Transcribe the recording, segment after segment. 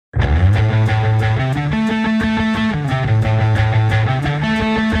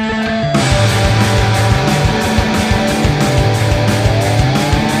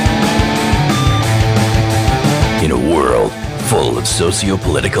of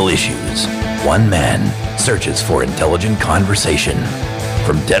socio-political issues, one man searches for intelligent conversation.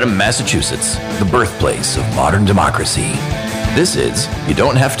 From Dedham, Massachusetts, the birthplace of modern democracy, this is You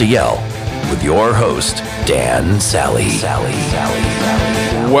Don't Have to Yell, with your host, Dan Sally.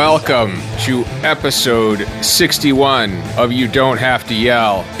 Welcome to episode 61 of You Don't Have to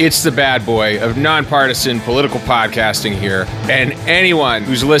Yell. It's the bad boy of nonpartisan political podcasting here, and anyone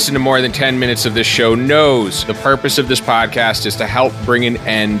who's listened to more than 10 minutes of this show knows the purpose of this podcast is to help bring an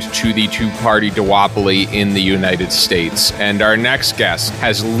end to the two-party duopoly in the United States. And our next guest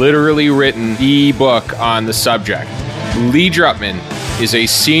has literally written the book on the subject. Lee Drutman is a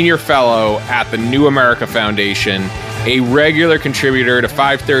senior fellow at the New America Foundation, a regular contributor to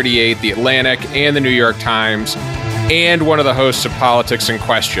 538, The Atlantic, and the New York Times, and one of the hosts of Politics in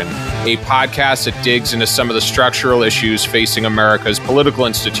Question, a podcast that digs into some of the structural issues facing America's political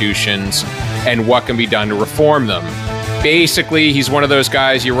institutions and what can be done to reform them. Basically, he's one of those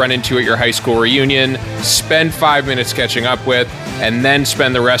guys you run into at your high school reunion, spend 5 minutes catching up with, and then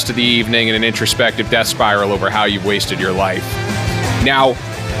spend the rest of the evening in an introspective death spiral over how you've wasted your life. Now,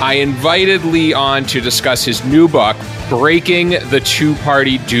 I invited Lee on to discuss his new book, Breaking the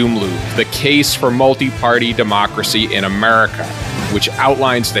Two-Party Doom Loop, The Case for Multi-Party Democracy in America, which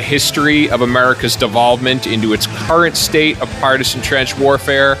outlines the history of America's devolvement into its current state of partisan trench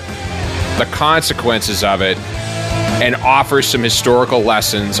warfare, the consequences of it, and offers some historical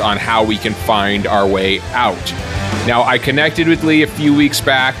lessons on how we can find our way out. Now, I connected with Lee a few weeks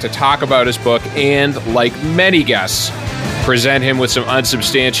back to talk about his book and, like many guests, present him with some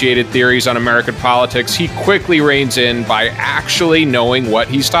unsubstantiated theories on American politics. He quickly reins in by actually knowing what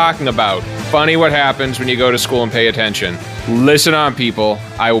he's talking about. Funny what happens when you go to school and pay attention. Listen on, people.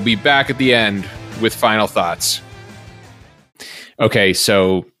 I will be back at the end with final thoughts. Okay,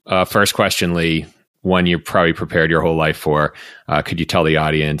 so first question, Lee. One you're probably prepared your whole life for. Could you tell the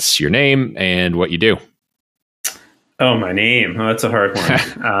audience your name and what you do? Oh, my name. Oh, that's a hard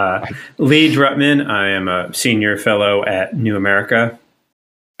one. Lee Drutman. I am a senior fellow at New America.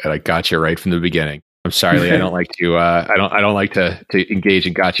 And I got you right from the beginning. I'm sorry, Lee. I don't like to. I don't like to engage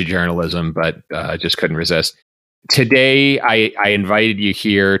in gotcha journalism, but I just couldn't resist. Today, I invited you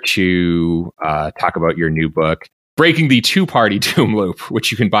here to talk about your new book, Breaking the Two-Party Doom Loop,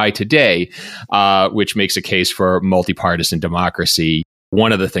 which you can buy today, which makes a case for multi-partisan democracy.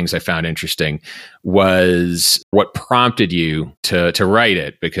 One of the things I found interesting was what prompted you to write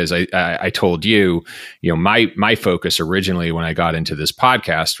it, because I told you, my focus originally when I got into this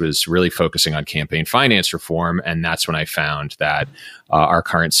podcast was really focusing on campaign finance reform. And that's when I found that our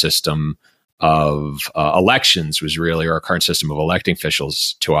current system of elections was really, or our current system of electing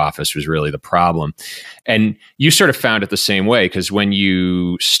officials to office was really the problem. And you sort of found it the same way, because when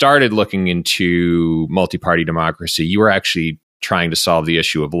you started looking into multi-party democracy, you were actually trying to solve the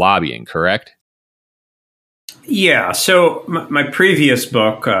issue of lobbying, correct? Yeah. So my previous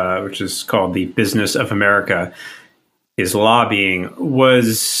book, which is called The Business of America is Lobbying,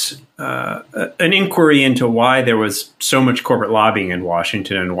 was an inquiry into why there was so much corporate lobbying in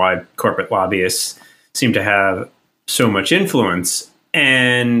Washington and why corporate lobbyists seem to have so much influence.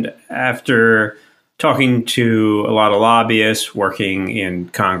 And after talking to a lot of lobbyists, working in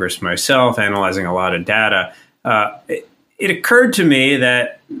Congress myself, analyzing a lot of data, it occurred to me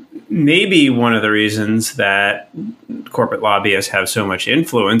that maybe one of the reasons that corporate lobbyists have so much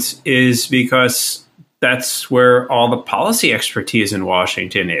influence is because that's where all the policy expertise in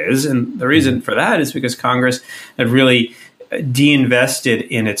Washington is. And the reason for that is because Congress had really de-invested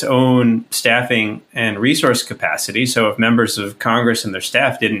in its own staffing and resource capacity. So if members of Congress and their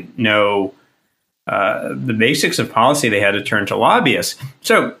staff didn't know the basics of policy, they had to turn to lobbyists.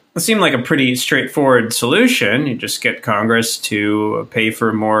 So it seemed like a pretty straightforward solution. You just get Congress to pay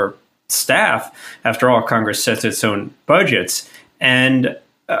for more staff. After all, Congress sets its own budgets. And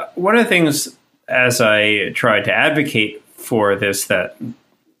one of the things, as I tried to advocate for this, that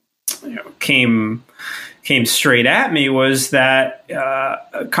came straight at me was that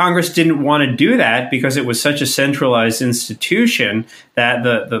Congress didn't want to do that because it was such a centralized institution that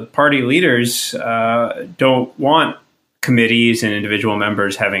the party leaders don't want committees and individual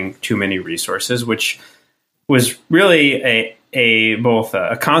members having too many resources, which was really both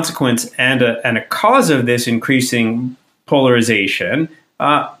a consequence and a cause of this increasing polarization.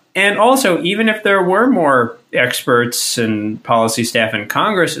 And also, even if there were more experts and policy staff in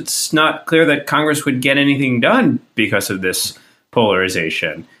Congress, it's not clear that Congress would get anything done because of this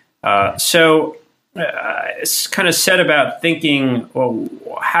polarization. So it's kind of set about thinking, well,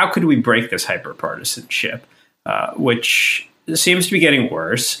 how could we break this hyperpartisanship, which seems to be getting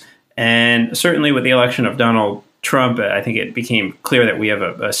worse. And certainly with the election of Donald Trump, I think it became clear that we have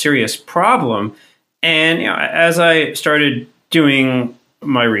a serious problem. And as I started doing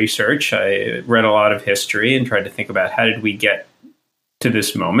my research, I read a lot of history and tried to think about how did we get to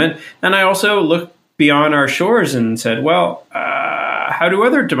this moment. And I also looked beyond our shores and said, well, how do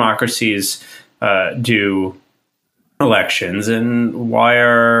other democracies do elections, and why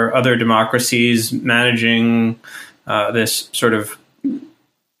are other democracies managing this sort of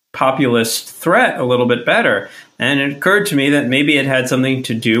populist threat a little bit better? And it occurred to me that maybe it had something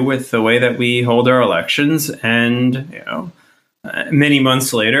to do with the way that we hold our elections. And many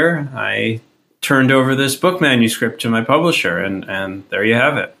months later, I turned over this book manuscript to my publisher, and there you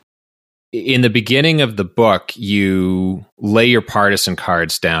have it. In the beginning of the book, you lay your partisan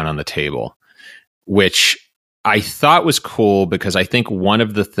cards down on the table, which I thought was cool because I think one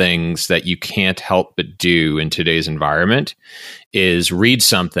of the things that you can't help but do in today's environment is read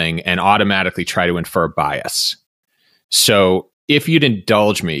something and automatically try to infer bias. So if you'd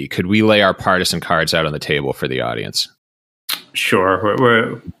indulge me, could we lay our partisan cards out on the table for the audience?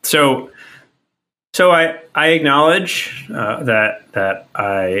 Sure. So I acknowledge that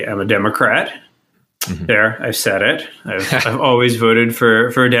I am a Democrat. Mm-hmm. There, I've said it. I've always voted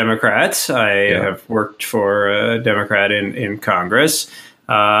for Democrats. I have worked for a Democrat in Congress,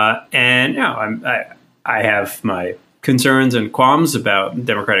 and I have my concerns and qualms about the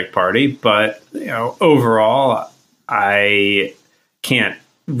Democratic Party. But overall, I can't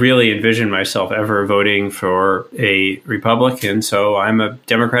really envision myself ever voting for a Republican. So I'm a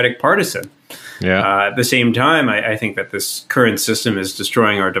Democratic partisan. Yeah. At the same time, I think that this current system is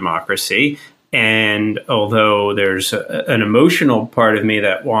destroying our democracy. And although there's an emotional part of me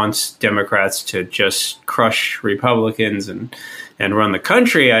that wants Democrats to just crush Republicans and run the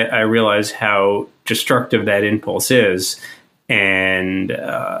country, I realize how destructive that impulse is. And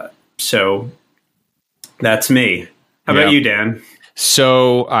so that's me. How about you, Dan?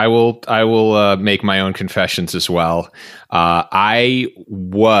 So I will make my own confessions as well. I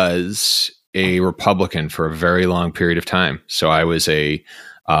was a Republican for a very long period of time. So I was a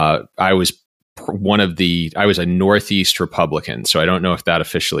Northeast Republican. So I don't know if that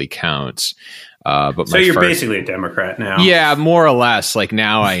officially counts. But so you're basically a Democrat now. Yeah, more or less. Like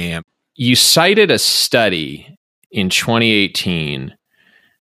now I am. You cited a study in 2018.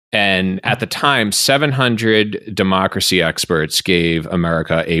 And at the time, 700 democracy experts gave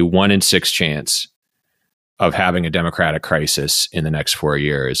America a 1 in 6 chance of having a democratic crisis in the next 4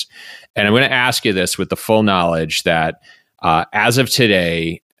 years. And I'm going to ask you this with the full knowledge that as of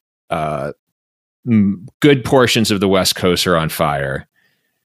today, good portions of the West Coast are on fire.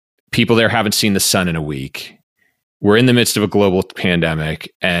 People there haven't seen the sun in a week. We're in the midst of a global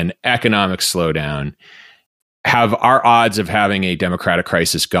pandemic and economic slowdown. Have our odds of having a democratic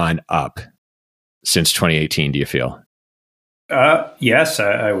crisis gone up since 2018, do you feel? Yes,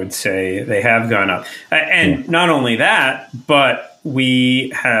 I would say they have gone up. And not only that, but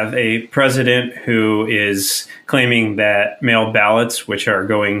we have a president who is claiming that mail ballots, which are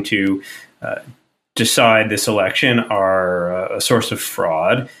going to decide this election, are a source of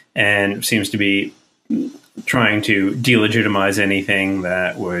fraud, and seems to be trying to delegitimize anything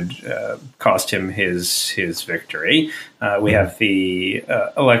that would cost him his victory. We have the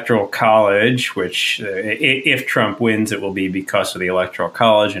Electoral College, which if Trump wins, it will be because of the Electoral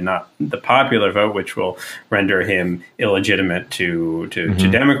College and not the popular vote, which will render him illegitimate to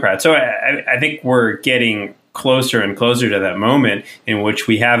Democrats. So I think we're getting closer and closer to that moment in which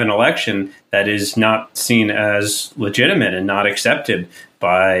we have an election that is not seen as legitimate and not accepted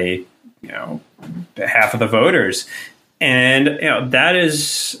by half of the voters, and that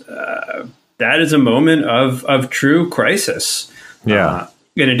is a moment of true crisis. Yeah.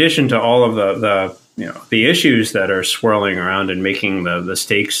 In addition to all of the issues that are swirling around and making the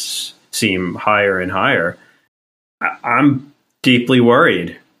stakes seem higher and higher, I'm deeply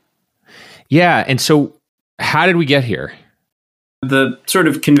worried. Yeah, and so how did we get here? The sort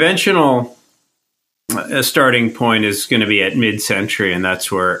of conventional starting point is going to be at mid-century, and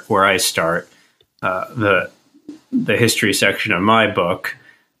that's where I start the history section of my book.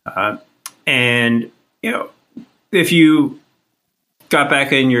 And if you got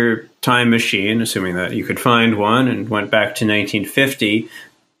back in your time machine, assuming that you could find one, and went back to 1950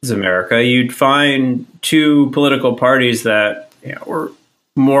 as America, you'd find two political parties that were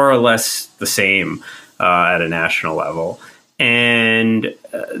more or less the same at a national level, and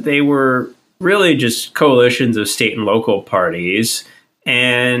they were really just coalitions of state and local parties,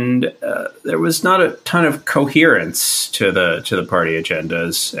 and there was not a ton of coherence to the party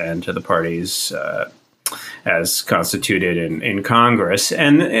agendas and to the party's as constituted in Congress.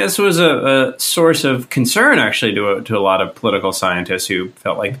 And this was a source of concern, actually, to a lot of political scientists who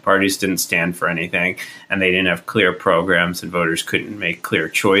felt like the parties didn't stand for anything and they didn't have clear programs and voters couldn't make clear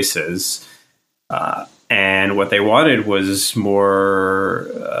choices. And what they wanted was more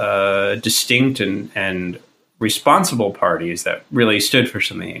distinct and responsible parties that really stood for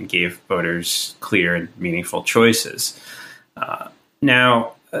something and gave voters clear and meaningful choices.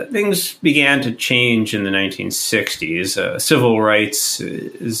 Now, things began to change in the 1960s. Civil rights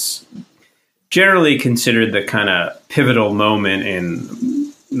is generally considered the kind of pivotal moment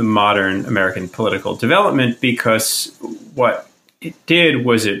in the modern American political development because what it did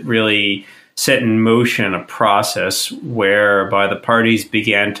was it really set in motion a process whereby the parties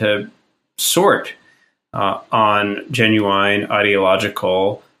began to sort on genuine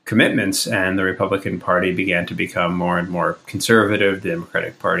ideological commitments, and the Republican Party began to become more and more conservative. The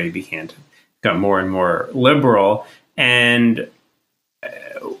Democratic Party began to become more and more liberal. And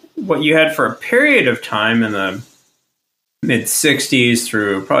what you had for a period of time in the mid-'60s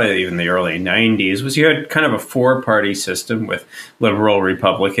through probably even the early '90s was you had kind of a four-party system with liberal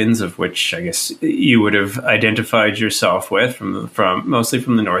Republicans, of which I guess you would have identified yourself with from mostly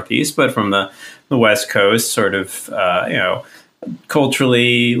from the Northeast, but from the West Coast, sort of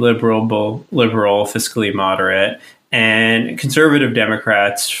culturally liberal, fiscally moderate, and conservative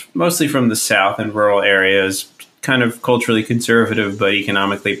Democrats, mostly from the South and rural areas, kind of culturally conservative but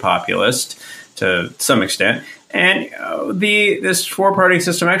economically populist to some extent. And this four-party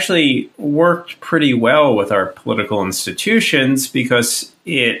system actually worked pretty well with our political institutions because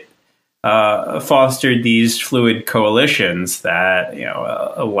it fostered these fluid coalitions that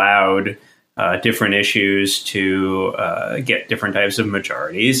allowed different issues to get different types of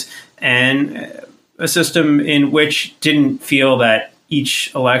majorities, and a system in which didn't feel that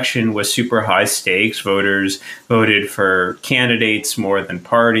each election was super high stakes. Voters voted for candidates more than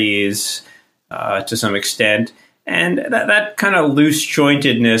parties to some extent. And that kind of loose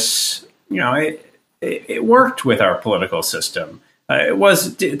jointedness, it worked with our political system.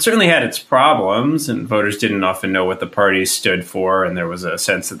 It certainly had its problems, and voters didn't often know what the parties stood for, and there was a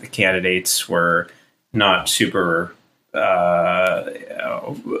sense that the candidates were not super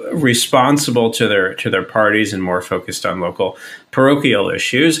responsible to their parties and more focused on local parochial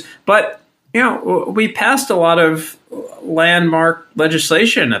issues. But we passed a lot of landmark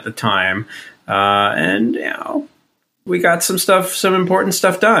legislation at the time, and we got some important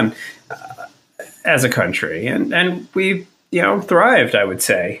stuff done as a country, and we thrived, I would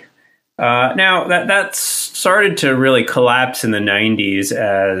say. Now that started to really collapse in the 90s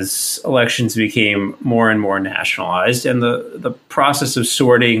as elections became more and more nationalized, and the process of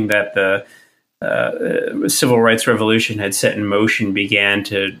sorting that the civil rights revolution had set in motion began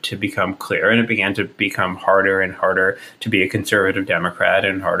to become clear, and it began to become harder and harder to be a conservative Democrat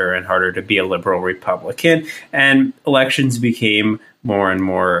and harder to be a liberal Republican, and elections became more and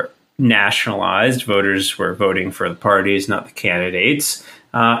more nationalized. Voters were voting for the parties, not the candidates.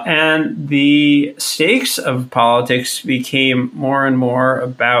 And the stakes of politics became more and more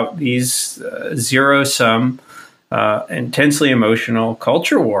about these zero-sum, intensely emotional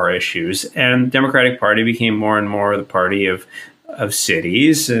culture war issues. And the Democratic Party became more and more the party of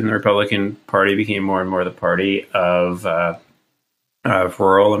cities, and the Republican Party became more and more the party of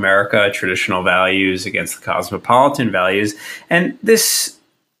rural America, traditional values against the cosmopolitan values. And this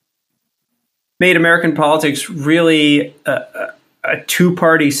made American politics really a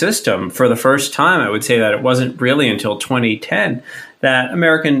two-party system for the first time. I would say that it wasn't really until 2010 that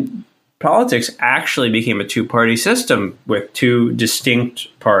American politics actually became a two-party system with two distinct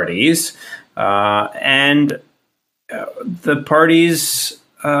parties. And the parties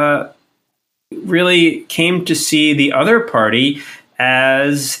really came to see the other party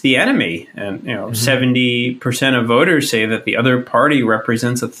as the enemy. And 70% of voters say that the other party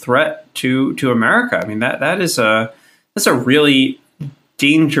represents a threat to America. I mean, that's a really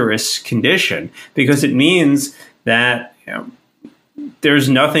dangerous condition, because it means that there's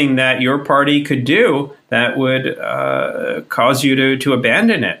nothing that your party could do that would cause you to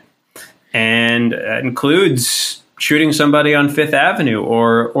abandon it. And that includes shooting somebody on Fifth Avenue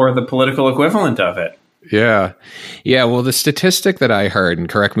or the political equivalent of it. Yeah. Yeah. Well, the statistic that I heard, and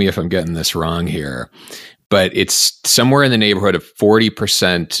correct me if I'm getting this wrong here, but it's somewhere in the neighborhood of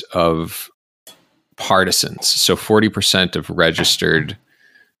 40% of partisans. So 40% of registered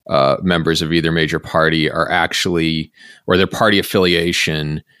members of either major party are actually, or their party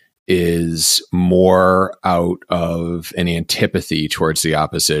affiliation is more out of an antipathy towards the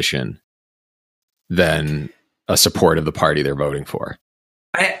opposition than a support of the party they're voting for.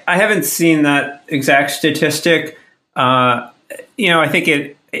 I haven't seen that exact statistic. I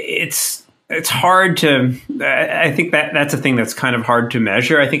think it's hard to. I think that's a thing that's kind of hard to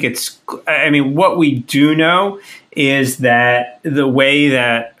measure. I think what we do know is that the way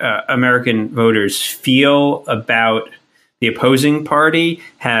that American voters feel about the opposing party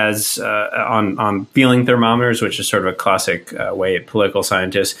has on feeling thermometers, which is sort of a classic way political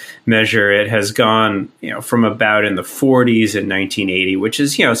scientists measure it, has gone from about in the 40s in 1980, which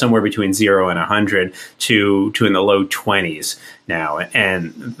is somewhere between 0 and 100, to in the low 20s now,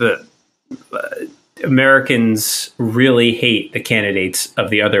 and the Americans really hate the candidates of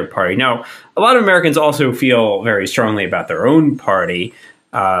the other party. Now, a lot of Americans also feel very strongly about their own party,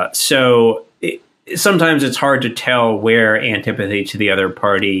 sometimes it's hard to tell where antipathy to the other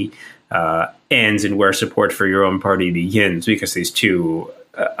party ends and where support for your own party begins, because these two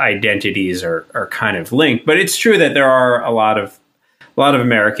identities are kind of linked. But it's true that there are a lot of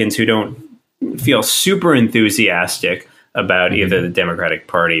Americans who don't feel super enthusiastic about either the Democratic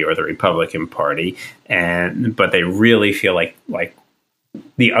Party or the Republican Party, but they really feel like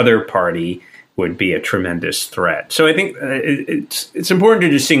the other party would be a tremendous threat. So I think it's important to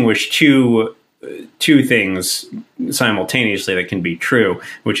distinguish two things simultaneously that can be true,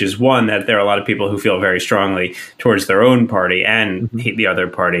 which is one, that there are a lot of people who feel very strongly towards their own party and hate the other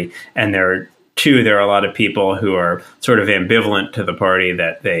party, and there are a lot of people who are sort of ambivalent to the party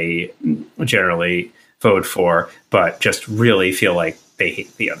that they generally vote for, but just really feel like they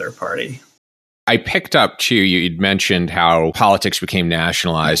hate the other party. I picked up, too, you'd mentioned how politics became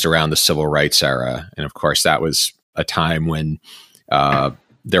nationalized around the Civil Rights era. And of course, that was a time when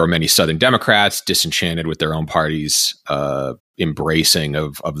there were many Southern Democrats disenchanted with their own party's embracing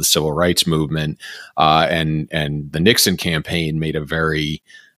of the civil rights movement. And the Nixon campaign made a very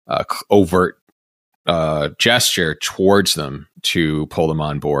overt gesture towards them to pull them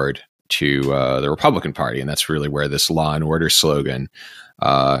on board to the Republican Party. And that's really where this law and order slogan,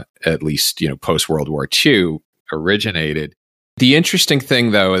 at least, post-World War II, originated. The interesting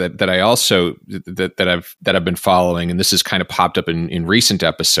thing, though, that I also that I've been following, and this has kind of popped up in recent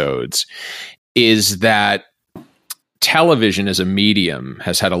episodes, is that television as a medium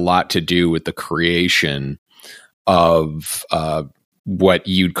has had a lot to do with the creation of what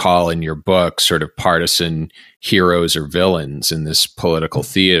you'd call in your book sort of partisan heroes or villains in this political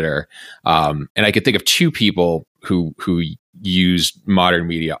theater. And I could think of two people who used modern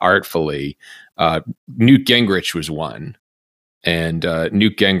media artfully. Newt Gingrich was one. And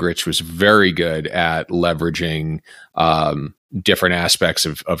Newt Gingrich was very good at leveraging different aspects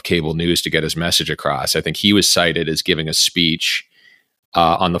of cable news to get his message across. I think he was cited as giving a speech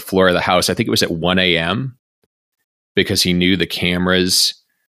on the floor of the House. I think it was at 1 a.m. because he knew the cameras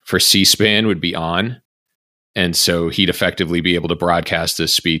for C-SPAN would be on. And so he'd effectively be able to broadcast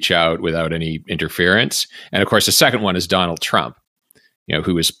this speech out without any interference. And of course, the second one is Donald Trump,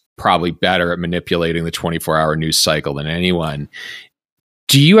 who is probably better at manipulating the 24-hour news cycle than anyone.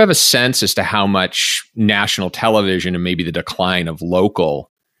 Do you have a sense as to how much national television and maybe the decline of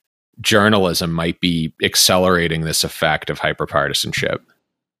local journalism might be accelerating this effect of hyperpartisanship?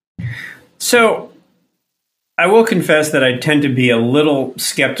 So I will confess that I tend to be a little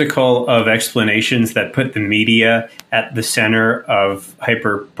skeptical of explanations that put the media at the center of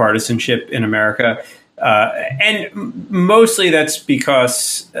hyperpartisanship in America. And mostly that's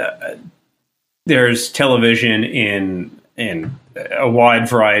because there's television in a wide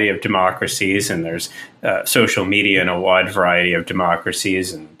variety of democracies, and there's social media in a wide variety of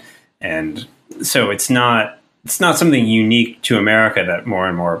democracies, and so it's not something unique to America that more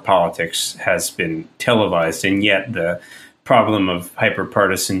and more politics has been televised, and yet the problem of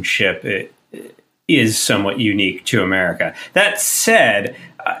hyperpartisanship is somewhat unique to America. That said,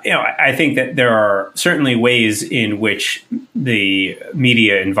 I think that there are certainly ways in which the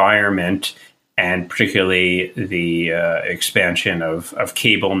media environment, and particularly the expansion of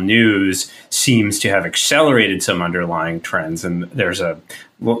cable news, seems to have accelerated some underlying trends. And there's a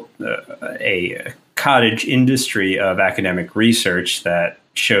cottage industry of academic research that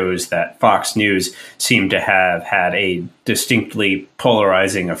shows that Fox News seemed to have had a distinctly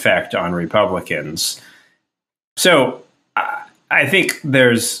polarizing effect on Republicans. So I think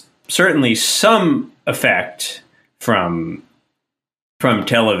there's certainly some effect from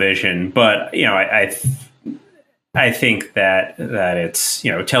television, but I think that it's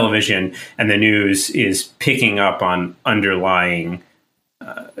television and the news is picking up on underlying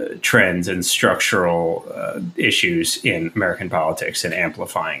trends and structural issues in American politics and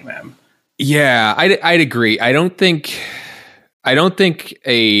amplifying them. Yeah, I'd agree. I don't think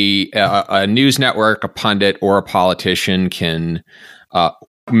a news network, a pundit, or a politician can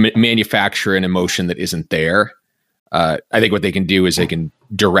manufacture an emotion that isn't there. I think what they can do is they can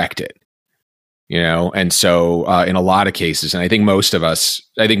direct it, and so in a lot of cases, and I think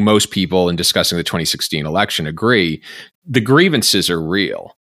most people in discussing the 2016 election agree, the grievances are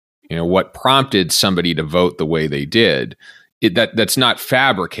real. What prompted somebody to vote the way they did, that's not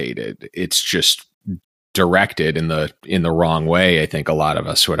fabricated. It's just directed in the wrong way. I think a lot of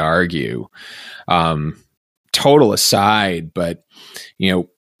us would argue. Total aside, but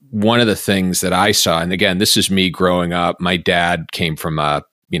one of the things that I saw, and again, this is me growing up. My dad came from a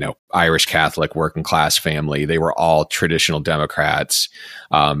Irish Catholic working class family. They were all traditional Democrats.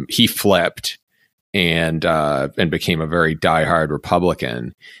 He flipped and became a very diehard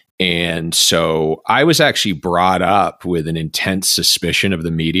Republican. And so I was actually brought up with an intense suspicion of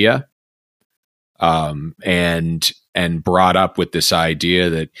the media, and brought up with this idea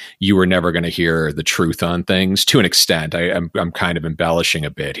that you were never going to hear the truth on things. To an extent, I'm kind of embellishing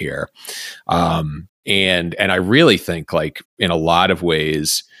a bit here, and I really think, like, in a lot of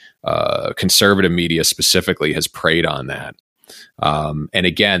ways, conservative media specifically has preyed on that. And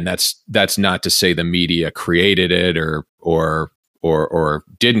again, that's not to say the media created it or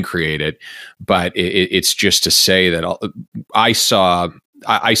didn't create it, but it's just to say that I saw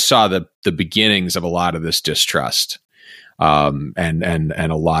the beginnings of a lot of this distrust, and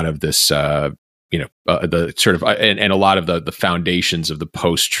a lot of this, the sort of, and a lot of the foundations of the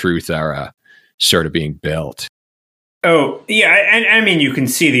post-truth era sort of being built. Oh, yeah. And I mean, you can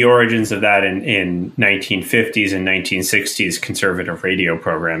see the origins of that in 1950s and 1960s conservative radio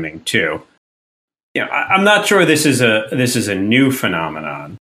programming too. I'm not sure this is a new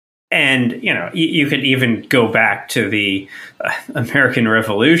phenomenon. And, you could even go back to the American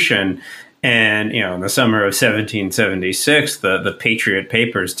Revolution. And, in the summer of 1776, the Patriot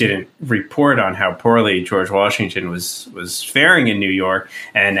papers didn't report on how poorly George Washington was faring in New York.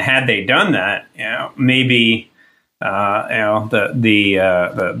 And had they done that, maybe the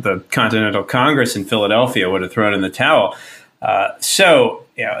Continental Congress in Philadelphia would have thrown in the towel. So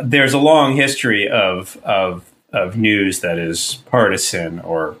there's a long history of news that is partisan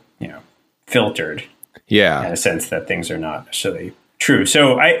or filtered, in a sense that things are not necessarily true.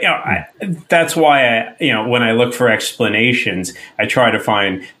 So that's why when I look for explanations, I try to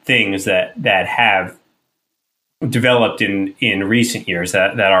find things that have developed in recent years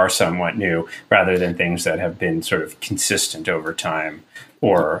that are somewhat new, rather than things that have been sort of consistent over time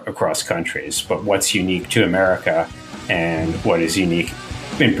or across countries. But what's unique to America, and what is unique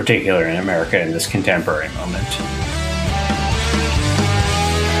in particular in America in this contemporary moment.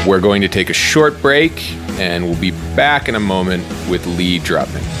 We're going to take a short break, and we'll be back in a moment with Lee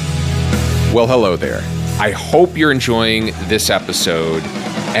Drutman. Well, hello there. I hope you're enjoying this episode,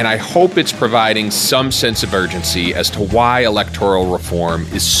 and I hope it's providing some sense of urgency as to why electoral reform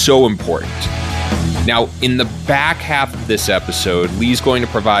is so important. Now, in the back half of this episode, Lee's going to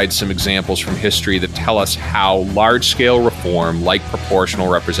provide some examples from history that tell us how large-scale reform, like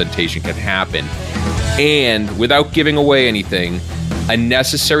proportional representation, can happen. And without giving away anything, a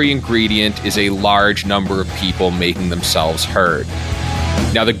necessary ingredient is a large number of people making themselves heard.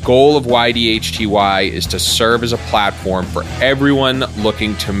 Now, the goal of YDHTY is to serve as a platform for everyone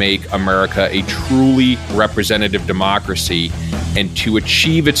looking to make America a truly representative democracy, and to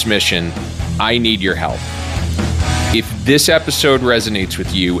achieve its mission, I need your help. If this episode resonates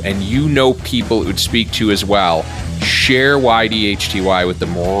with you and you know people it would speak to as well, share YDHTY with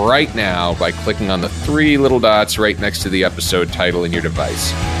them right now by clicking on the 3 little dots right next to the episode title in your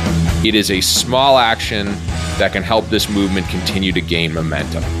device. It is a small action that can help this movement continue to gain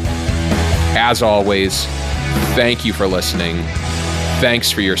momentum. As always, thank you for listening. Thanks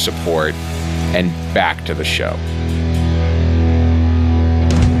for your support, and back to the show.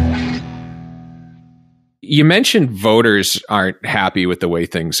 You mentioned voters aren't happy with the way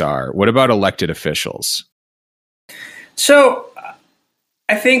things are. What about elected officials? So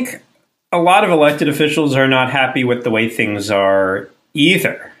I think a lot of elected officials are not happy with the way things are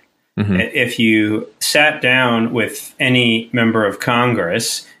either. Mm-hmm. If you sat down with any member of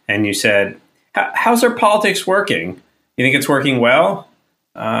Congress and you said, how's our politics working? You think it's working well?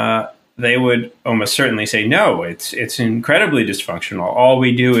 They would almost certainly say, no, it's incredibly dysfunctional. All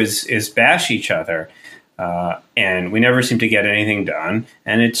we do is bash each other. And we never seem to get anything done.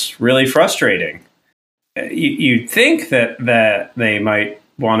 And it's really frustrating. You'd think that they might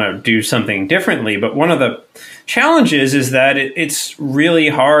want to do something differently. But one of the challenges is that it's really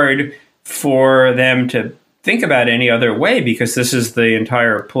hard for them to think about any other way, because this is the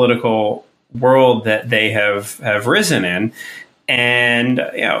entire political world that they have risen in. And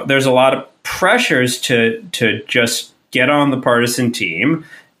there's a lot of pressures to just get on the partisan team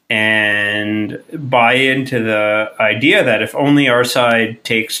and buy into the idea that if only our side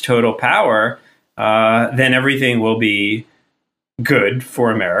takes total power, then everything will be good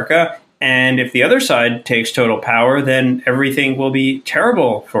for America. And if the other side takes total power, then everything will be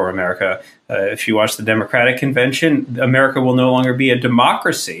terrible for America. If you watch the Democratic convention, America will no longer be a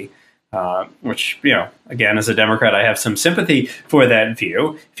democracy, which, again, as a Democrat, I have some sympathy for that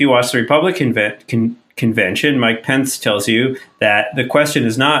view. If you watch the Republican convention, Mike Pence tells you that the question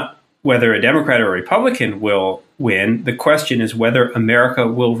is not whether a Democrat or a Republican will win. The question is whether America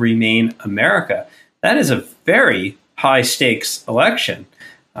will remain America. That is a very high stakes election.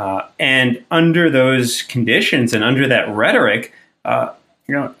 And under those conditions and under that rhetoric,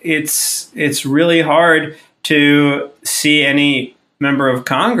 it's really hard to see any member of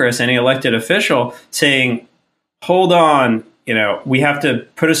Congress, any elected official saying, hold on, we have to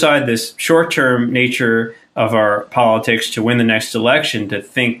put aside this short-term nature of our politics to win the next election, to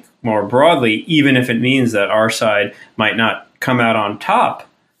think more broadly, even if it means that our side might not come out on top,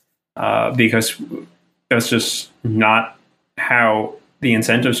 because that's just not how the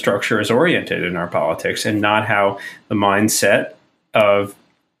incentive structure is oriented in our politics, and not how the mindset of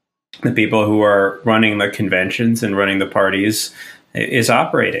the people who are running the conventions and running the parties is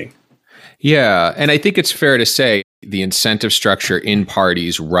operating. Yeah, and I think it's fair to say the incentive structure in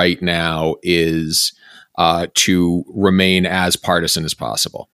parties right now is to remain as partisan as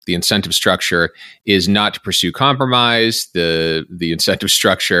possible. The incentive structure is not to pursue compromise. The incentive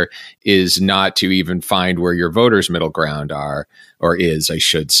structure is not to even find where your voters' middle ground are, or is, I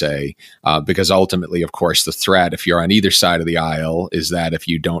should say, because ultimately, of course, the threat, if you're on either side of the aisle, is that if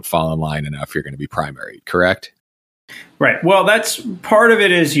you don't fall in line enough, you're going to be primaried, correct? Right. Well, that's part of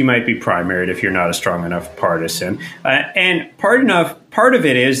it is you might be primaried if you're not a strong enough partisan. And part of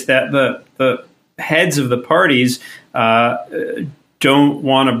it is that the heads of the parties don't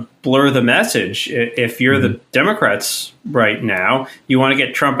want to blur the message. If you're the Democrats right now, you want to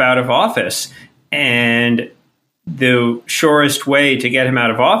get Trump out of office. And the surest way to get him out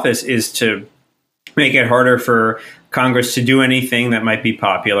of office is to make it harder for Congress to do anything that might be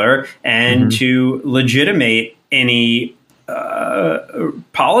popular, and to legitimate any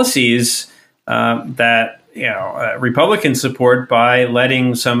policies that Republicans support by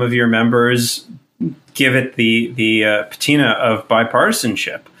letting some of your members give it the patina of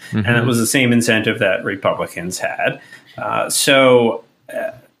bipartisanship. And it was the same incentive that Republicans had. So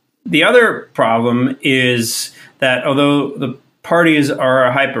the other problem is that although the parties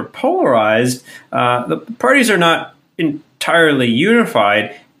are hyper-polarized, the parties are not entirely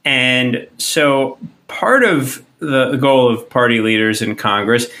unified. And so part of the goal of party leaders in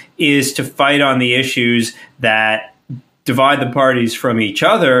Congress is to fight on the issues that divide the parties from each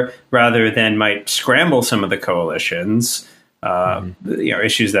other, rather than might scramble some of the coalitions,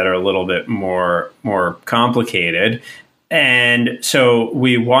 issues that are a little bit more complicated. And so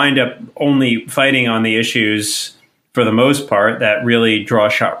we wind up only fighting on the issues, for the most part, that really draw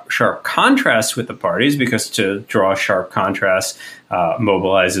sharp contrasts with the parties, because to draw sharp contrasts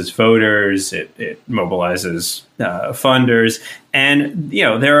mobilizes voters, it mobilizes funders. And,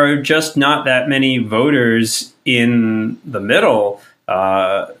 there are just not that many voters in the middle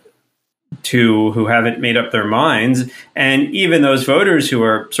who haven't made up their minds. And even those voters who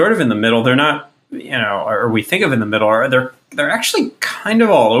are sort of in the middle, they're not, or we think of in the middle, they're actually kind of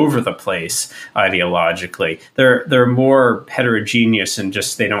all over the place ideologically. They're more heterogeneous, and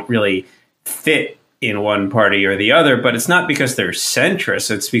just they don't really fit in one party or the other. But it's not because they're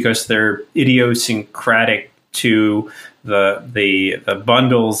centrist; it's because they're idiosyncratic to the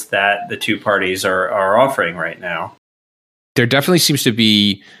bundles that the two parties are offering right now. There definitely seems to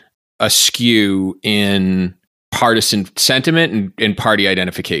be a skew in partisan sentiment and party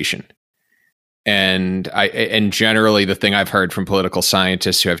identification. And generally the thing I've heard from political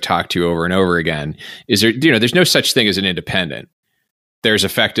scientists who I've talked to over and over again is there's no such thing as an independent. There's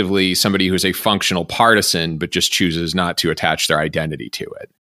effectively somebody who's a functional partisan, but just chooses not to attach their identity to it.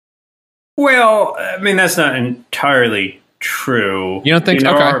 Well, I mean, that's not entirely true. You don't think?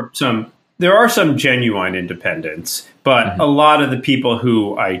 There are some genuine independents, but a lot of the people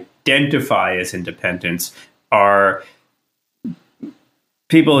who identify as independents are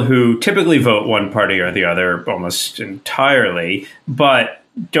people who typically vote one party or the other almost entirely, but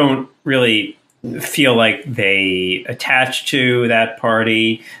don't really feel like they attach to that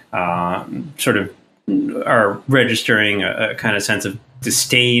party, sort of are registering a kind of sense of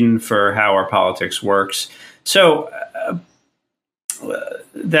disdain for how our politics works. So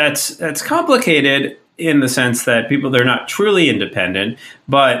that's complicated in the sense that they're not truly independent,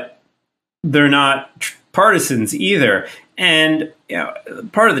 but they're not partisans either. And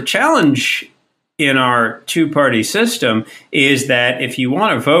part of the challenge in our two-party system is that if you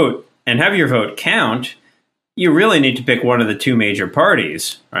want to vote and have your vote count, you really need to pick one of the two major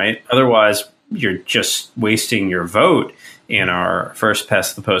parties, right? Otherwise, you're just wasting your vote in our first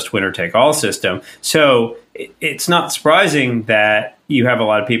past the post winner take all system. So it's not surprising that you have a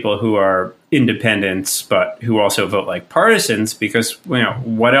lot of people who are independents, but who also vote like partisans, because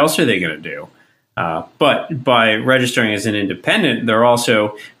what else are they going to do? But by registering as an independent, they're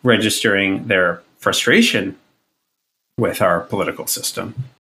also registering their frustration with our political system.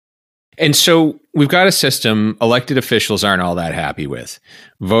 And so we've got a system elected officials aren't all that happy with,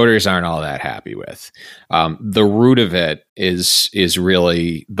 voters aren't all that happy with. The root of it is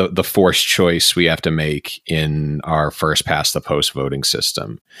really the forced choice we have to make in our first past the post voting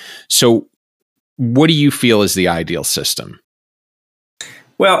system. So what do you feel is the ideal system?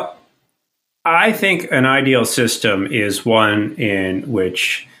 Well, I think an ideal system is one in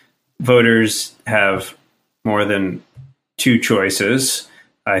which voters have more than two choices.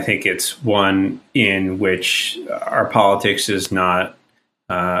 I think it's one in which our politics is not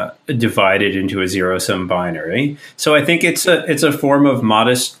divided into a zero-sum binary. So I think it's a form of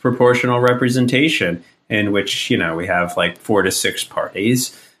modest proportional representation in which we have like 4 to 6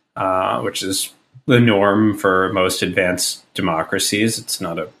 parties, which is the norm for most advanced democracies. It's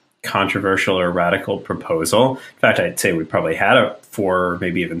not a controversial or radical proposal. In fact, I'd say we probably had a 4,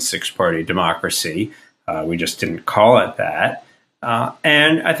 maybe even 6-party democracy. We just didn't call it that.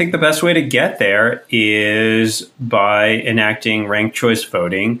 And I think the best way to get there is by enacting ranked choice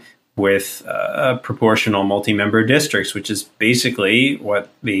voting with proportional multi-member districts, which is basically what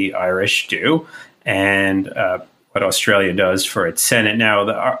the Irish do and what Australia does for its Senate.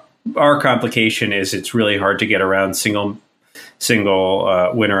 Now, our complication is it's really hard to get around single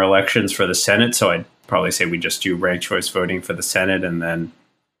winner elections for the Senate. So I'd probably say we just do ranked choice voting for the Senate and then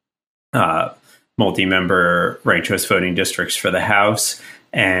multi-member ranked choice voting districts for the House,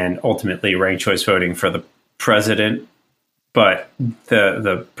 and ultimately ranked choice voting for the president. But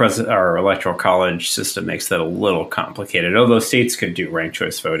our electoral college system makes that a little complicated, although states could do ranked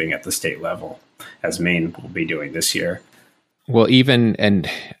choice voting at the state level, as Maine will be doing this year. Well, even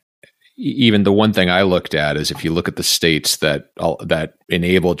the one thing I looked at is if you look at the states that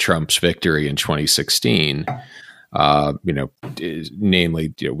enabled Trump's victory in 2016,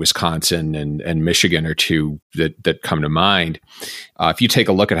 namely Wisconsin and Michigan are two that come to mind. If you take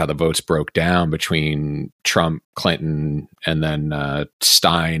a look at how the votes broke down between Trump, Clinton, and then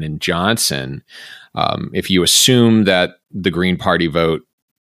Stein and Johnson, if you assume that the Green Party vote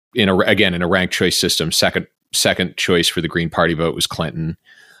in a ranked choice system, second choice for the Green Party vote was Clinton.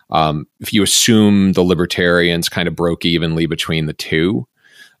 If you assume the Libertarians kind of broke evenly between the two,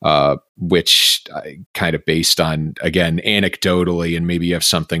 which kind of based on, again, anecdotally, and maybe you have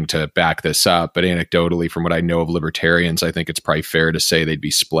something to back this up, but anecdotally, from what I know of Libertarians, I think it's probably fair to say they'd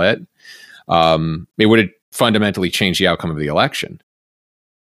be split. It would have fundamentally changed the outcome of the election.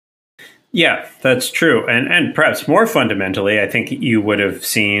 Yeah, that's true. And perhaps more fundamentally, I think you would have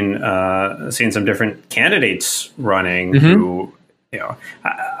seen some different candidates running who,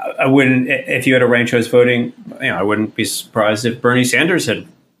 I wouldn't, if you had a ranked choice voting, I wouldn't be surprised if Bernie Sanders had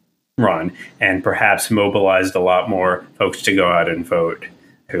run and perhaps mobilized a lot more folks to go out and vote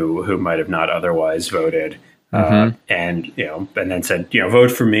who might have not otherwise voted. And then said,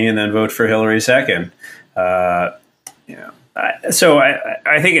 vote for me and then vote for Hillary second. So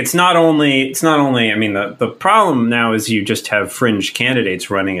I think it's not only, I mean, the problem now is you just have fringe candidates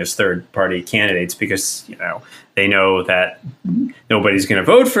running as third party candidates because, they know that nobody's going to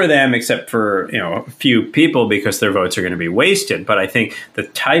vote for them except for, a few people because their votes are going to be wasted. But I think the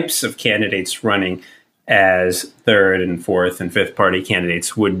types of candidates running as third and fourth and fifth party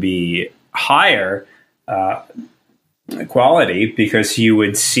candidates would be higher quality because you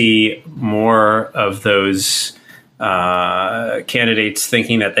would see more of those candidates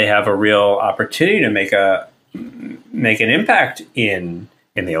thinking that they have a real opportunity to make an impact in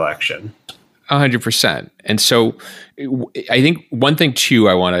the election. 100%. And so I think one thing too,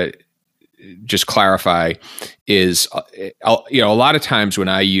 I want to just clarify is, a lot of times when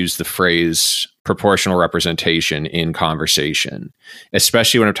I use the phrase proportional representation in conversation,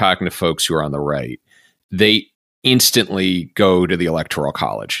 especially when I'm talking to folks who are on the right, they instantly go to the Electoral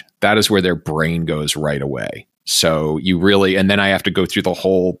College. That is where their brain goes right away. So and then I have to go through the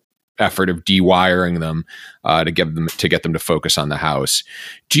whole effort of dewiring them to get them to focus on the House.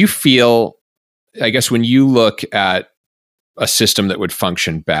 Do you feel, I guess, when you look at a system that would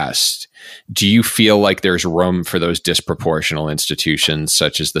function best, do you feel like there's room for those disproportional institutions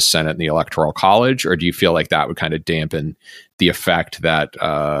such as the Senate and the Electoral College, or do you feel like that would kind of dampen the effect that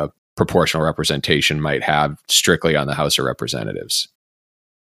proportional representation might have strictly on the House of Representatives?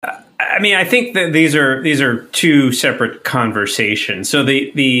 I mean, I think that these are two separate conversations. So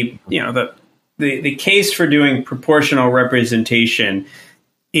the case for doing proportional representation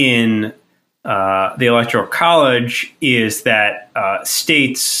in the Electoral College is that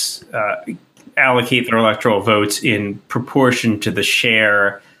states allocate their electoral votes in proportion to the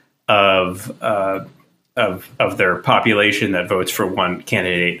share of their population that votes for one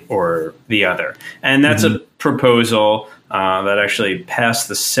candidate or the other, and that's a proposal that actually passed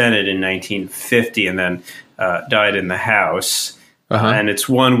the Senate in 1950 and then died in the House. And it's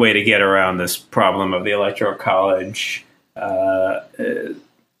one way to get around this problem of the Electoral College,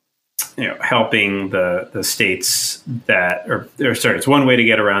 helping the states that, it's one way to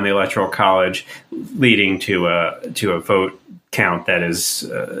get around the Electoral College, leading to a vote count that is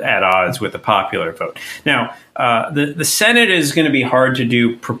at odds with the popular vote. Now, the Senate is going to be hard to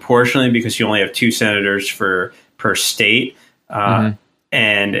do proportionally because you only have 2 senators per state,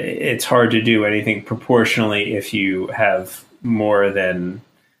 and it's hard to do anything proportionally if you have more than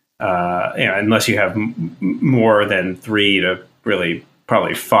unless you have more than 3 to really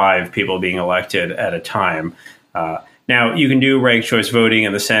probably 5 people being elected at a time. Now, you can do ranked choice voting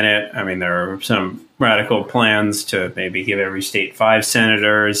in the Senate. I mean, there are some radical plans to maybe give every state 5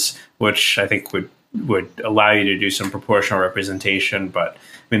 senators, which I think would allow you to do some proportional representation. But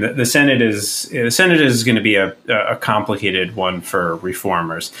I mean, the Senate is going to be a complicated one for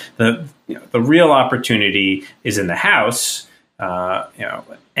reformers. The real opportunity is in the House,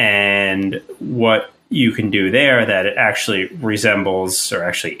 and what you can do there that it actually resembles or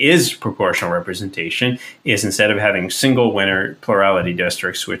actually is proportional representation is, instead of having single winner plurality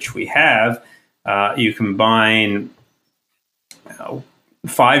districts, which we have, you combine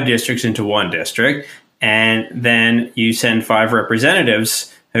 5 districts into 1 district, and then you send 5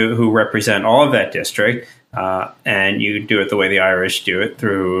 representatives who represent all of that district, and you do it the way the Irish do it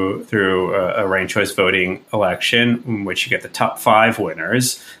through a ranked choice voting election, in which you get the top 5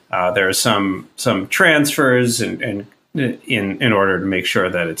 winners. There are some transfers and in order to make sure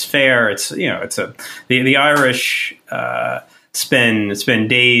that it's fair. The Irish spend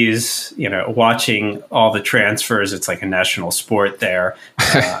days watching all the transfers. It's like a national sport there,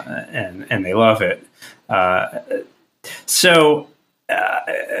 and they love it. That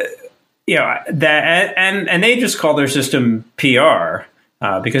and they just call their system PR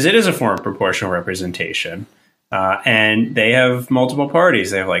because it is a form of proportional representation. And they have multiple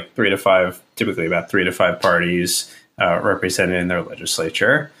parties. They have like 3 to 5, typically about 3 to 5 parties represented in their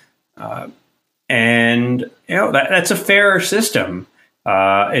legislature. And that's a fair system.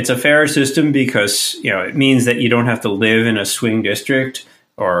 It's a fair system because it means that you don't have to live in a swing district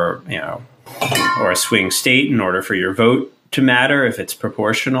or a swing state in order for your vote to matter if it's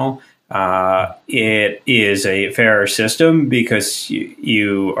proportional. It is a fairer system because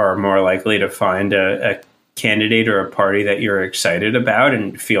you are more likely to find a candidate or a party that you're excited about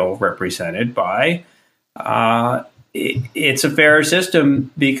and feel represented by. It's a fairer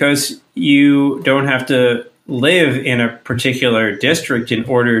system because you don't have to live in a particular district in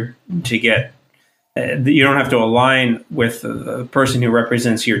order to get. You don't have to align with the person who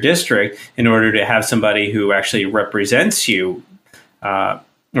represents your district in order to have somebody who actually represents you.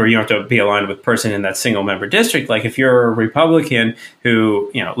 Or you don't have to be aligned with a person in that single member district. Like if you're a Republican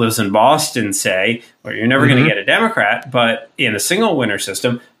who lives in Boston, say, or you're never going to get a Democrat, but in a single winner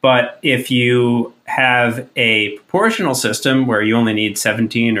system. But if you have a proportional system where you only need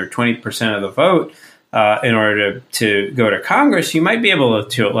 17 or 20% of the vote in order to go to Congress, you might be able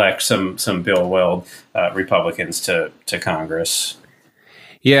to elect some bill-willed Republicans to Congress.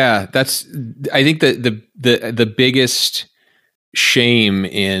 Yeah, I think the biggest shame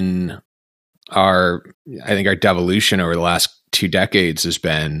in our devolution over the last 2 decades has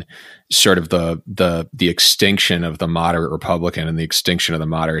been sort of the extinction of the moderate Republican and the extinction of the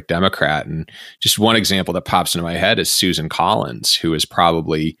moderate Democrat. And just one example that pops into my head is Susan Collins, who is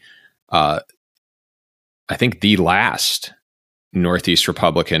probably, I think, the last Northeast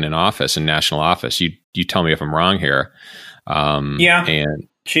Republican in office, in national office. You tell me if I'm wrong here. And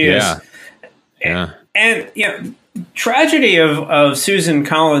she is. And tragedy of Susan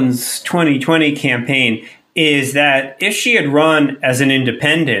Collins' 2020 campaign is that if she had run as an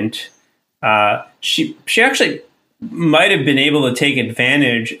independent, she actually might have been able to take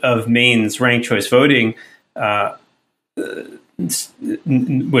advantage of Maine's ranked choice voting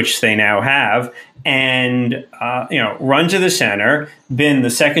which they now have, and run to the center, been the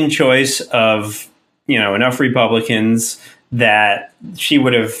second choice of enough Republicans that she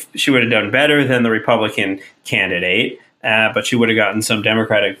would have done better than the Republican candidate, but she would have gotten some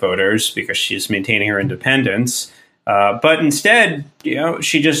Democratic voters because she's maintaining her independence. But instead,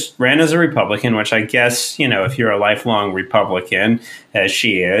 she just ran as a Republican, which I guess, if you're a lifelong Republican, as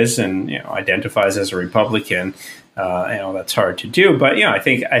she is, and identifies as a Republican, that's hard to do. But I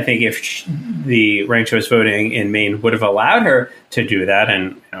think if the ranked choice voting in Maine would have allowed her to do that,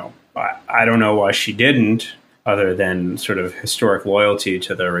 and I don't know why she didn't, other than sort of historic loyalty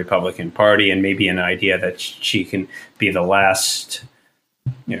to the Republican Party and maybe an idea that she can be the last,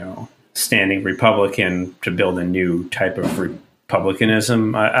 standing Republican to build a new type of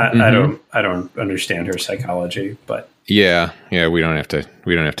republicanism. I don't understand her psychology, but yeah, we don't have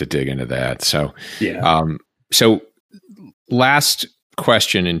to dig into that. So so last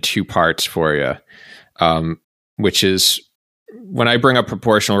question in two parts for you, which is, when I bring up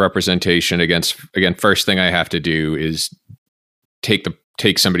proportional representation, again, first thing I have to do is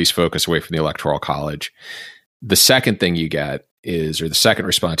take somebody's focus away from the Electoral College. The second thing you get is, or the second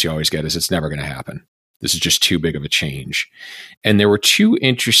response you always get is, it's never going to happen. This is just too big of a change. And there were two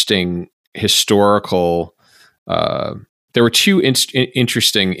interesting historical,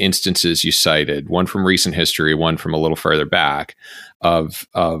 interesting instances you cited, one from recent history, one from a little further back, of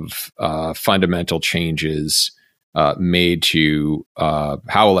fundamental changes made to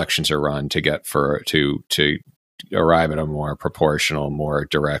how elections are run to arrive at a more proportional, more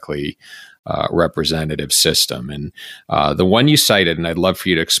directly representative system. And the one you cited, and I'd love for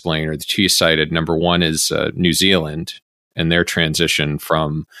you to explain, or the two you cited, number one is New Zealand and their transition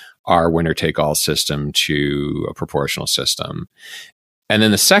from our winner-take-all system to a proportional system. And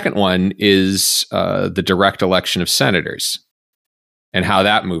then the second one is the direct election of senators and how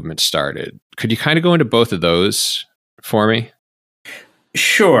that movement started. Could you kind of go into both of those for me?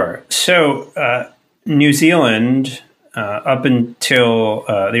 Sure. So New Zealand, up until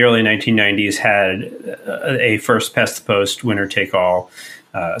the early 1990s, had a first-past-the-post, winner-take-all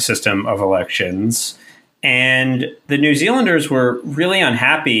system of elections. And the New Zealanders were really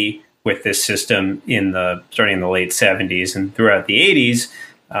unhappy with this system starting in the late 70s and throughout the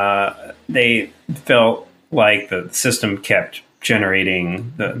 80s. They felt like the system kept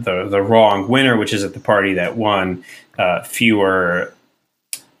generating the wrong winner, which is that the party that won fewer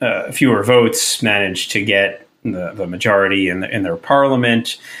votes managed to get the majority in their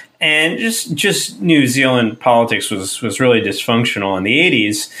parliament. And just New Zealand politics was really dysfunctional in the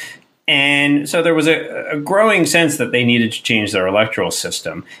 80s. And so there was a growing sense that they needed to change their electoral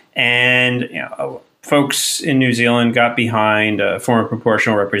system. And folks in New Zealand got behind a form of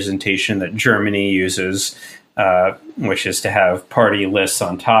proportional representation that Germany uses, which is to have party lists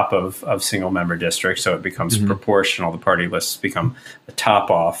on top of single-member districts, so it becomes proportional. The party lists become the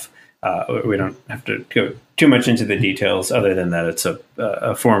top-off. We don't have to go too much into the details, other than that it's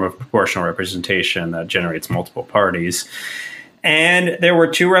a form of proportional representation that generates multiple parties. And there were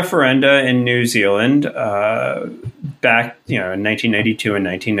two referenda in New Zealand back, in 1992 and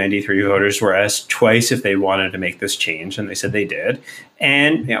 1993. Voters were asked twice if they wanted to make this change, and they said they did.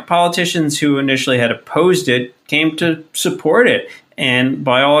 And politicians who initially had opposed it came to support it. And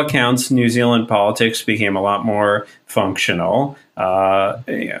by all accounts, New Zealand politics became a lot more functional.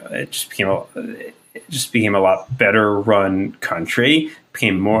 It just became a lot better run country.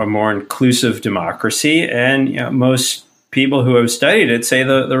 Became more and more inclusive democracy, and most people who have studied it say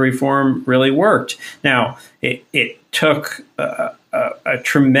the reform really worked. Now, it took a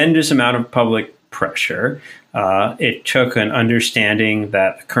tremendous amount of public pressure. It took an understanding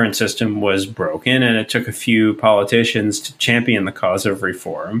that the current system was broken, and it took a few politicians to champion the cause of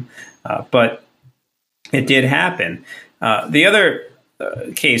reform. But it did happen. The other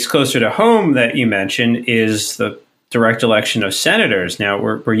case closer to home that you mentioned is the direct election of senators. Now,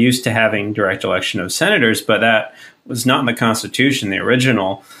 we're used to having direct election of senators, but that was not in the Constitution. The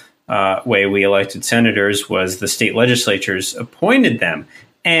original way we elected senators was the state legislatures appointed them.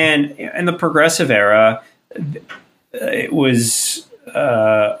 And in the progressive era, it was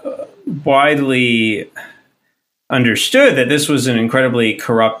widely understood that this was an incredibly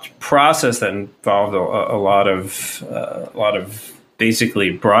corrupt process that involved a lot of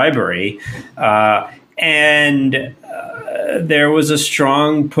basically bribery. And there was a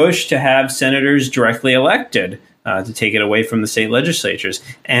strong push to have senators directly elected, to take it away from the state legislatures.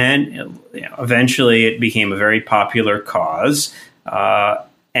 And eventually it became a very popular cause.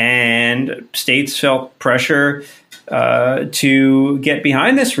 And states felt pressure to get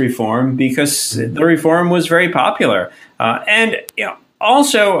behind this reform because the reform was very popular. And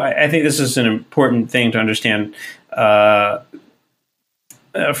also, I think this is an important thing to understand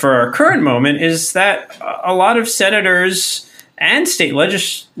for our current moment, is that a lot of senators and state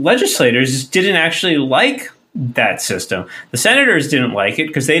legislators didn't actually like that system. The senators didn't like it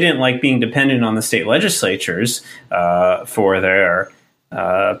because they didn't like being dependent on the state legislatures for their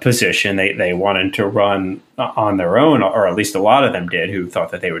position. They wanted to run on their own, or at least a lot of them did, who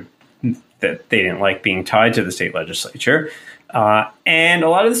thought that they didn't like being tied to the state legislature. And a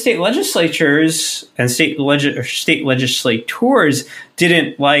lot of the state legislatures and state legislators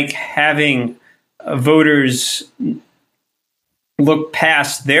didn't like having voters look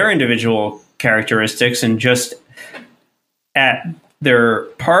past their individual characteristics and just at their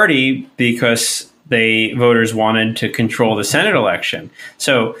party because voters wanted to control the Senate election.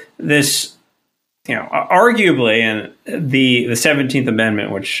 So this, arguably, and the 17th Amendment,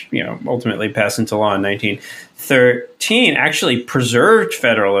 which ultimately passed into law in 1913, actually preserved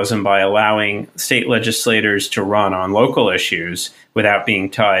federalism by allowing state legislators to run on local issues without being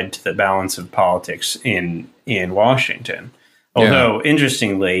tied to the balance of politics in Washington. Although,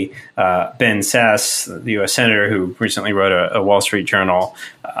 interestingly, Ben Sasse, the U.S. Senator who recently wrote a Wall Street Journal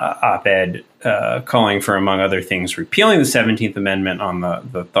op-ed calling for, among other things, repealing the 17th Amendment on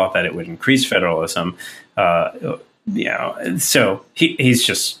the thought that it would increase federalism, so he's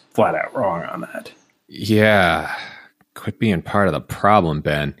just flat out wrong on that. Yeah, quit being part of the problem,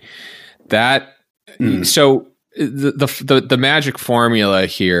 Ben. So the magic formula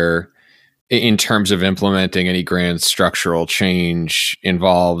here, in terms of implementing any grand structural change,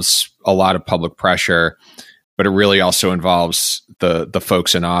 involves a lot of public pressure, but it really also involves the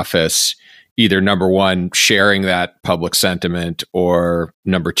folks in office, either number one, sharing that public sentiment, or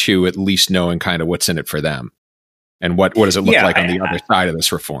number two, at least knowing kind of what's in it for them. And what does it look like on the other side of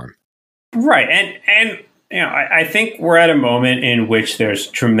this reform? Right. And I think we're at a moment in which there's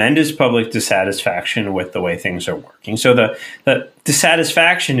tremendous public dissatisfaction with the way things are working. So the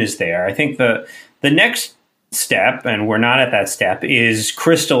dissatisfaction is there. I think the next step, and we're not at that step, is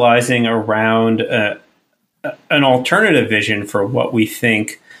crystallizing around an alternative vision for what we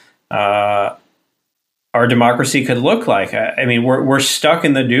think our democracy could look like. I mean, we're stuck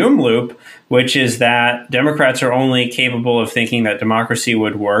in the doom loop, which is that Democrats are only capable of thinking that democracy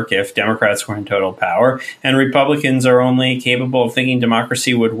would work if Democrats were in total power, and Republicans are only capable of thinking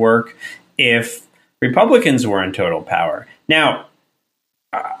democracy would work if Republicans were in total power. Now,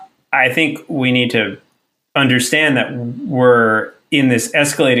 I think we need to understand that we're in this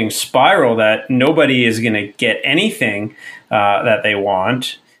escalating spiral that nobody is going to get anything that they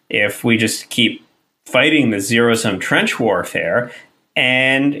want if we just keep fighting the zero-sum trench warfare.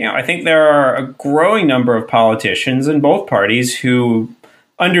 And, I think there are a growing number of politicians in both parties who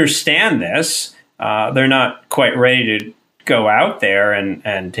understand this. They're not quite ready to go out there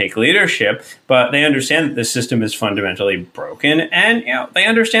and take leadership, but they understand that the system is fundamentally broken. And, they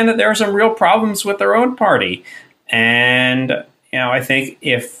understand that there are some real problems with their own party. And, I think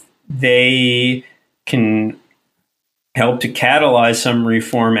if they can help to catalyze some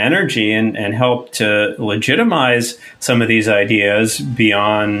reform energy and help to legitimize some of these ideas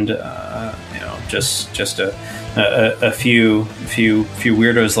beyond, just a few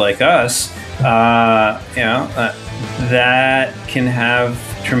weirdos like us, that can have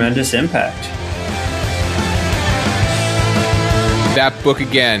tremendous impact. That book,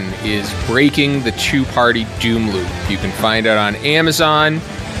 again, is Breaking the Two-Party Doom Loop. You can find it on Amazon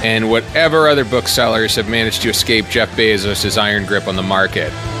and whatever other booksellers have managed to escape Jeff Bezos' iron grip on the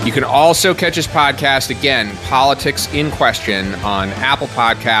market. You can also catch his podcast, again, Politics in Question, on Apple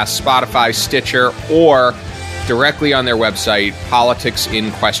Podcasts, Spotify, Stitcher, or directly on their website,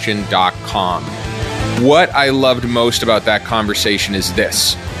 politicsinquestion.com. What I loved most about that conversation is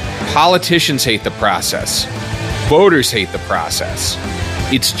this. Politicians hate the process. Voters hate the process.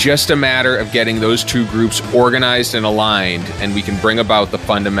 It's just a matter of getting those two groups organized and aligned, and we can bring about the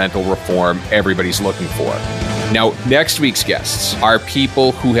fundamental reform everybody's looking for. Now, next week's guests are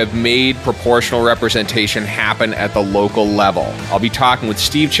people who have made proportional representation happen at the local level. I'll be talking with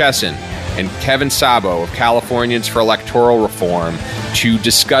Steve Chesson and Kevin Sabo of Californians for Electoral Reform to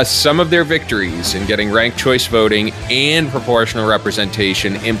discuss some of their victories in getting ranked choice voting and proportional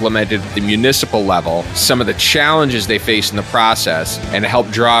representation implemented at the municipal level, some of the challenges they face in the process, and help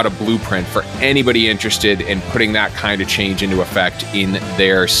draw out a blueprint for anybody interested in putting that kind of change into effect in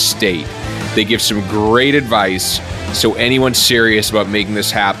their state. They give some great advice, so anyone serious about making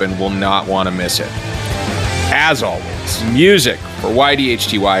this happen will not want to miss it. As always, music for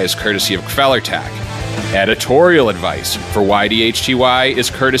YDHTY is courtesy of Quellertech. Editorial advice for YDHTY is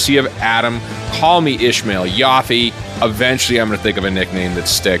courtesy of Adam. Call me Ishmael Yaffe. Eventually, I'm going to think of a nickname that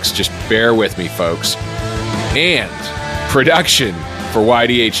sticks. Just bear with me, folks. And production for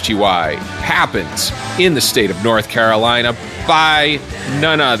YDHTY happens in the state of North Carolina by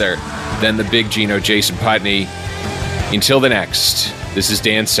none other than the big Gino Jason Putney. Until the next, this is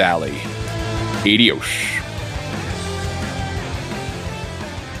Dan Sally. Adios.